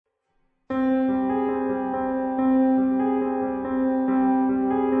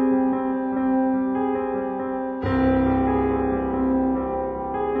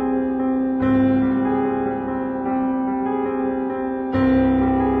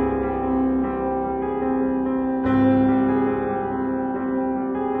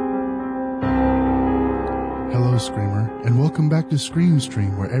Screamer, and welcome back to Scream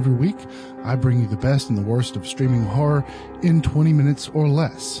Stream, where every week I bring you the best and the worst of streaming horror in 20 minutes or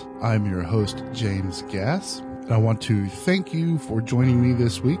less. I'm your host, James Gass, and I want to thank you for joining me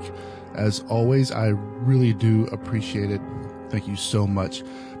this week. As always, I really do appreciate it. Thank you so much.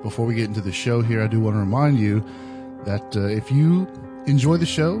 Before we get into the show here, I do want to remind you that if you enjoy the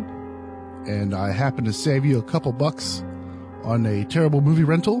show and I happen to save you a couple bucks on a terrible movie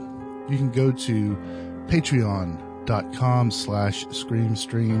rental, you can go to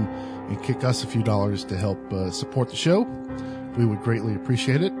patreon.com/screamstream and kick us a few dollars to help support the show. We would greatly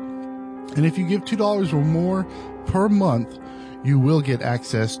appreciate it. And if you give $2 or more per month, you will get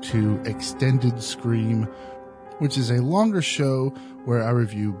access to Extended Scream, which is a longer show where I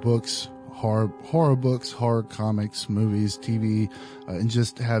review books, horror books, horror comics, movies, TV, and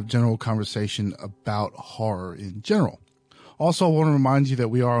just have general conversation about horror in general. Also, I want to remind you that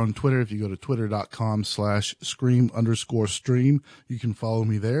we are on Twitter. If you go to twitter.com/scream_stream, you can follow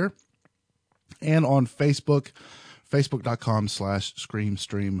me there. And on Facebook,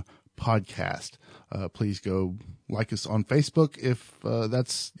 facebook.com/screamstream podcast. Please go like us on Facebook if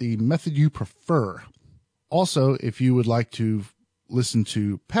that's the method you prefer. Also, if you would like to listen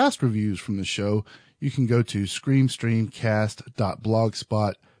to past reviews from the show, you can go to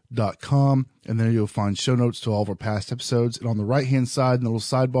screamstreamcast.blogspot.com, and there you'll find show notes to all of our past episodes. And on the right-hand side, in the little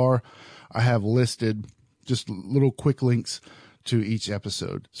sidebar, I have listed just little quick links to each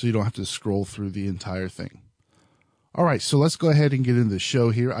episode, so you don't have to scroll through the entire thing. All right, so let's go ahead and get into the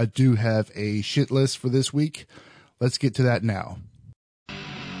show here. I do have a shit list for this week. Let's get to that now.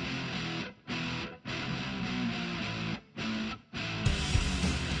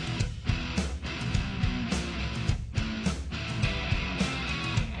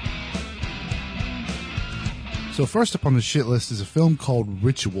 So first up on the shit list is a film called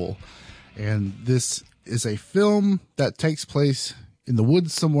Ritual, and this is a film that takes place in the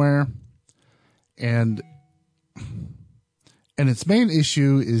woods somewhere, and its main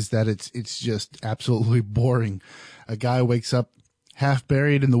issue is that it's just absolutely boring. A guy wakes up half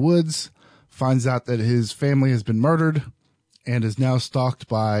buried in the woods, finds out that his family has been murdered, and is now stalked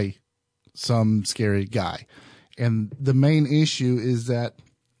by some scary guy. And the main issue is that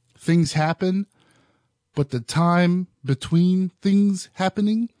things happen, but the time between things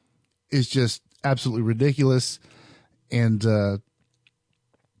happening is just absolutely ridiculous. And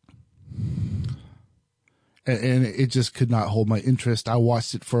it just could not hold my interest. I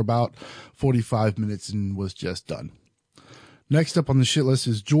watched it for about 45 minutes and was just done. Next up on the shit list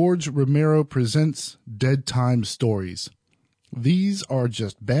is George Romero Presents Dead Time Stories. These are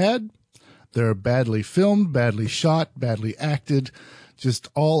just bad. They're badly filmed, badly shot, badly acted. Just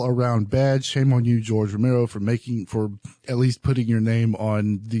all around bad. Shame on you, George Romero, for at least putting your name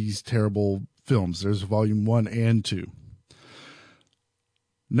on these terrible films. There's volume 1 and 2.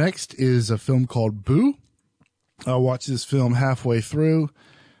 Next is a film called Boo. I watched this film halfway through,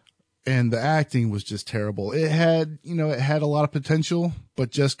 and the acting was just terrible. It had a lot of potential,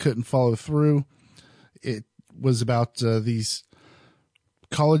 but just couldn't follow through. It was about these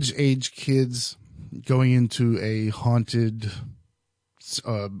college-age kids going into a haunted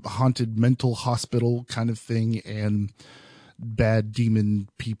mental hospital kind of thing, and bad demon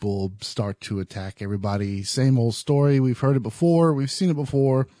people start to attack everybody. Same old story. We've heard it before. We've seen it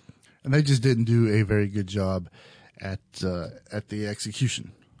before, and they just didn't do a very good job at the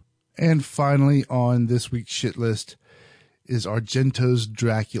execution. And finally, on this week's shit list is Argento's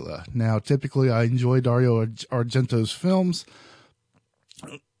Dracula. Now, typically I enjoy Dario Argento's films,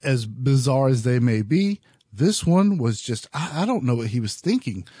 as bizarre as they may be. This one was just, I don't know what he was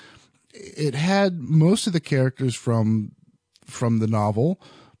thinking. It had most of the characters from the novel,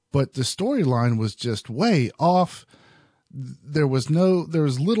 but the storyline was just way off. There was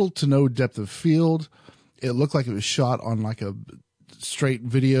little to no depth of field. It looked like it was shot on like a straight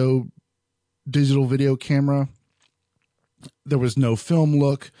digital video camera. There was no film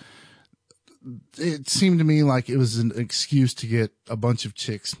look. It seemed to me like it was an excuse to get a bunch of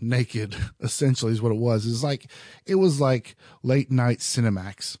chicks naked, essentially is what it was. It was like late night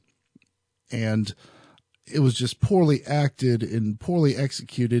Cinemax, and it was just poorly acted and poorly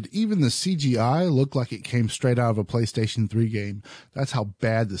executed. Even the CGI looked like it came straight out of a PlayStation 3 game. That's how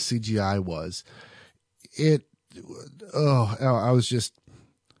bad the CGI was.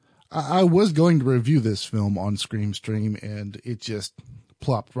 I was going to review this film on Scream Stream, and it just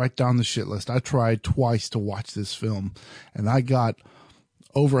plopped right down the shit list. I tried twice to watch this film, and I got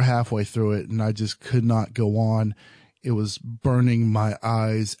over halfway through it, and I just could not go on. It was burning my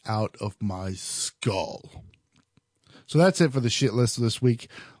eyes out of my skull. So that's it for the shit list this week.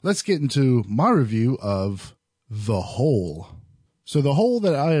 Let's get into my review of The Hole. So The Hole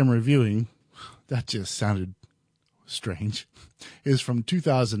that I am reviewing, that just sounded strange, is from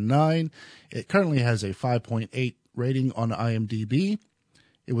 2009. It currently has a 5.8 rating on IMDb.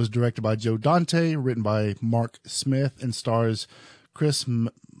 It was directed by Joe Dante, written by Mark Smith, and stars Chris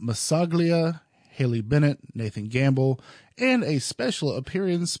Massaglia, Haley Bennett, Nathan Gamble, and a special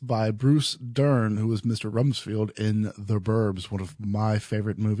appearance by Bruce Dern, who was Mr. Rumsfeld in The Burbs, one of my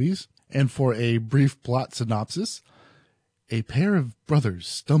favorite movies. And for a brief plot synopsis, a pair of brothers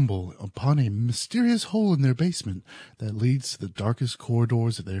stumble upon a mysterious hole in their basement that leads to the darkest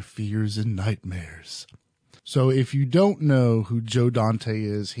corridors of their fears and nightmares. So if you don't know who Joe Dante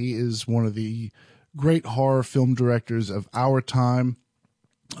is, he is one of the great horror film directors of our time.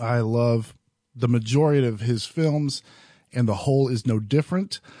 I love the majority of his films, and The Hole is no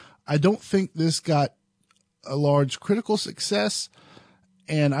different. I don't think this got a large critical success,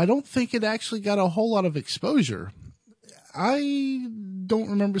 and I don't think it actually got a whole lot of exposure. I don't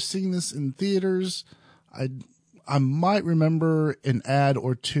remember seeing this in theaters. I might remember an ad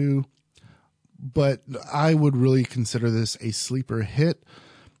or two, but I would really consider this a sleeper hit.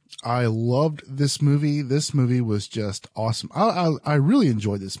 I loved this movie. This movie was just awesome. I really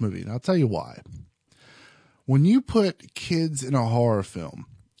enjoyed this movie, and I'll tell you why. When you put kids in a horror film,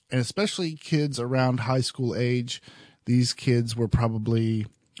 and especially kids around high school age, these kids were probably,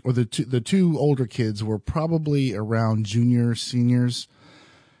 or the two older kids were probably around juniors, seniors,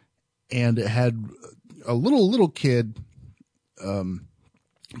 and it had a little kid,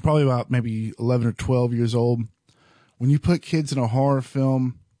 probably about maybe 11 or 12 years old. When you put kids in a horror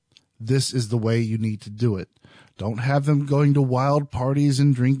film, this is the way you need to do it. Don't have them going to wild parties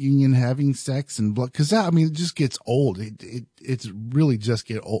and drinking and having sex and blood, because that, I mean, it just gets old. It's really just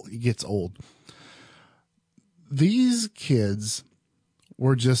it gets old. These kids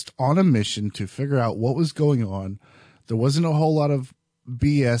were just on a mission to figure out what was going on. There wasn't a whole lot of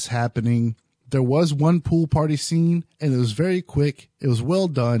BS happening. There was one pool party scene, and it was very quick. It was well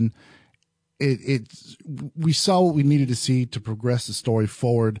done. We saw what we needed to see to progress the story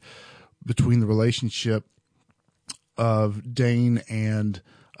forward between the relationship of Dane and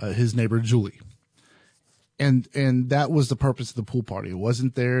his neighbor Julie. And that was the purpose of the pool party. It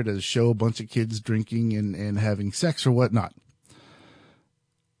wasn't there to show a bunch of kids drinking and having sex or whatnot.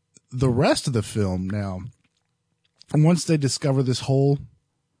 The rest of the film now, once they discover this hole,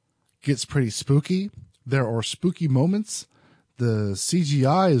 gets pretty spooky. There are spooky moments. The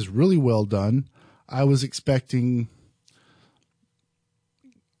CGI is really well done. I was expecting,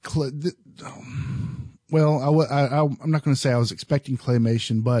 I'm not going to say I was expecting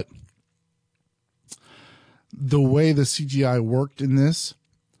claymation, but the way the CGI worked in this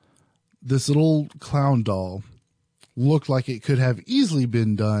little clown doll looked like it could have easily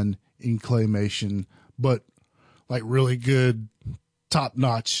been done in claymation, but like really good,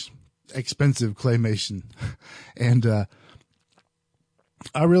 top-notch, expensive claymation. And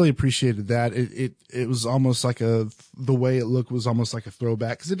I really appreciated that. It was almost like the way it looked was almost like a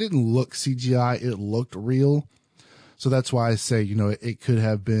throwback, because it didn't look CGI, it looked real. So that's why I say, it could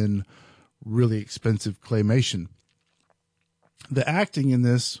have been really expensive claymation. The acting in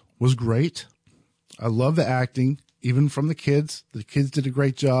this was great. I love the acting, even from the kids. The kids did a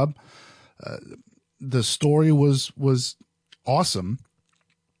great job. The story was awesome.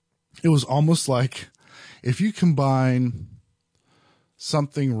 It was almost like if you combine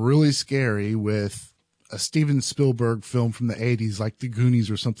something really scary with a Steven Spielberg film from the 80s, like The Goonies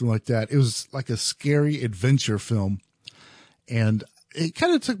or something like that. It was like a scary adventure film. And it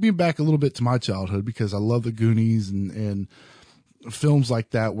kind of took me back a little bit to my childhood, because I love The Goonies and films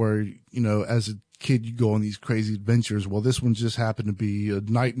like that where, as a kid, you go on these crazy adventures. Well, this one just happened to be a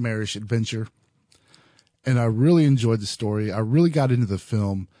nightmarish adventure. And I really enjoyed the story. I really got into the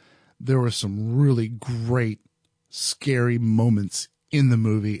film. There were some really great, scary moments in the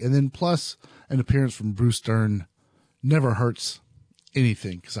movie. And then plus an appearance from Bruce Dern never hurts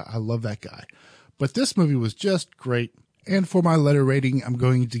anything, because I love that guy. But this movie was just great. And for my letter rating, I'm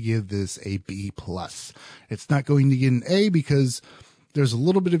going to give this a B+. It's not going to get an A because there's a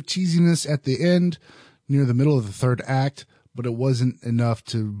little bit of cheesiness at the end near the middle of the third act, but it wasn't enough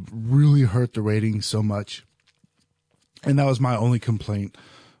to really hurt the rating so much. And that was my only complaint,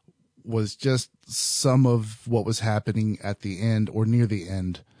 was just some of what was happening at the end or near the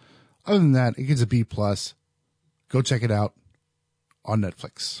end. Other than that, it gets a B+. Go check it out on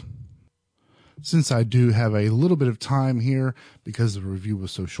Netflix. Since I do have a little bit of time here because the review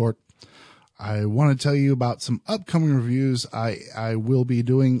was so short, I want to tell you about some upcoming reviews I will be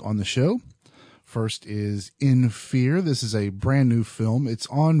doing on the show. First is In Fear. This is a brand new film. It's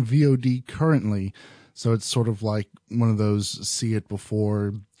on VOD currently, So it's sort of like one of those see it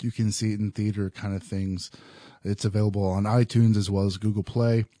before you can see it in theater kind of things. It's available on iTunes as well as Google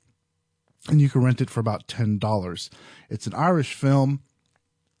Play, and you can rent it for about $10. It's an Irish film.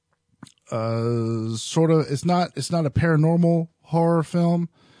 It's not a paranormal horror film,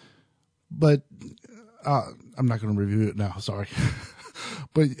 but I'm not going to review it now. Sorry.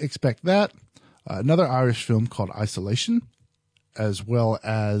 But expect that. Another Irish film called Isolation, as well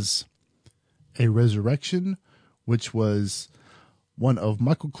as A Resurrection, which was one of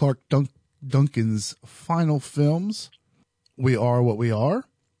Michael Clark Duncan's final films. We Are What We Are,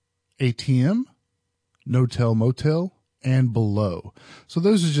 ATM, No Tell Motel, and Below. So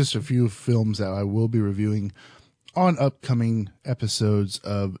those are just a few films that I will be reviewing on upcoming episodes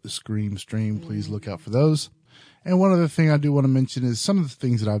of Scream Stream. Please look out for those. And one other thing I do want to mention is some of the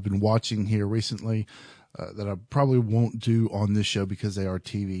things that I've been watching here recently that I probably won't do on this show because they are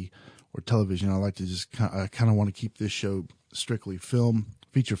TV or television. I like to just kind of want to keep this show strictly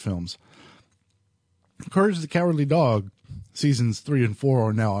feature films. Courage the Cowardly Dog, seasons 3 and 4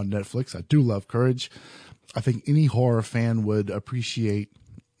 are now on Netflix. I do love Courage. I think any horror fan would appreciate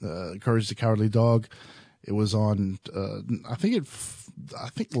Courage the Cowardly Dog. It was on, I think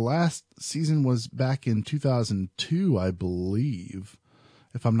the last season was back in 2002, I believe,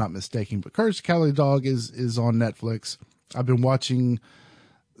 if I'm not mistaken. But Courage the Cowardly Dog is on Netflix. I've been watching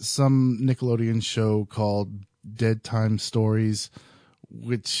some Nickelodeon show called Dead Time Stories,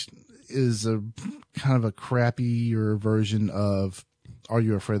 which is a kind of a crappier version of Are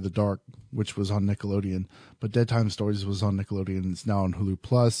You Afraid of the Dark, which was on Nickelodeon. But Dead Time Stories was on Nickelodeon. It's now on Hulu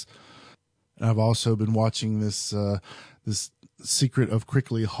Plus. And I've also been watching this Secret of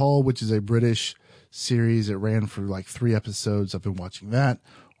Crickley Hall, which is a British series. It ran for like 3 episodes. I've been watching that,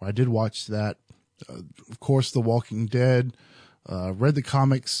 or I did watch that. Of course, The Walking Dead. Read the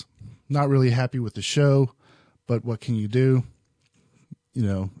comics. Not really happy with the show, but what can you do? You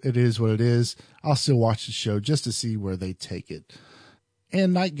know, it is what it is. I'll still watch the show just to see where they take it.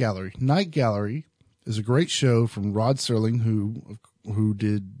 And Night Gallery. Night Gallery is a great show from Rod Serling, who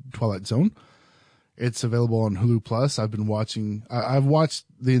did Twilight Zone. It's available on Hulu Plus. I've watched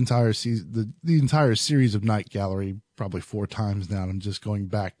the entire season, the entire series of Night Gallery probably 4 times now. And I'm just going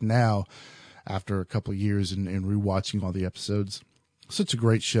back now after a couple of years and rewatching all the episodes. Such a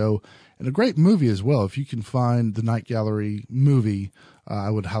great show and a great movie as well. If you can find the Night Gallery movie, I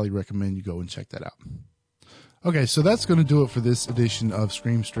would highly recommend you go and check that out. Okay, so that's going to do it for this edition of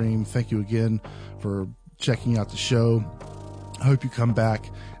Scream Stream. Thank you again for checking out the show. I hope you come back.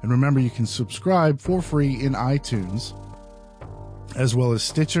 And remember, you can subscribe for free in iTunes, as well as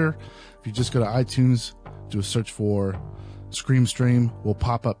Stitcher. If you just go to iTunes, do a search for Scream Stream, we'll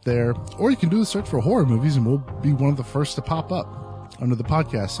pop up there. Or you can do a search for horror movies, and we'll be one of the first to pop up under the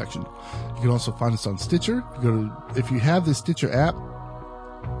podcast section. You can also find us on Stitcher. If you have the Stitcher app,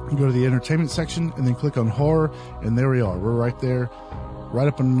 you go to the entertainment section and then click on horror, and there we are. We're right there, right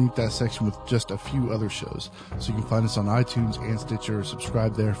up underneath that section with just a few other shows. So you can find us on iTunes and Stitcher.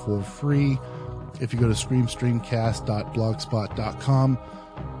 Subscribe there for free. If you go to screamstreamcast.blogspot.com,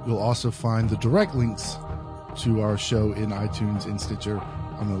 you'll also find the direct links to our show in iTunes and Stitcher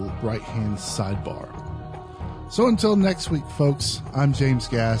on the right-hand sidebar. So until next week, folks, I'm James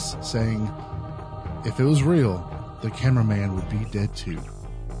Gass saying, if it was real, the cameraman would be dead too.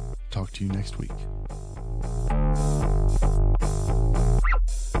 Talk to you next week.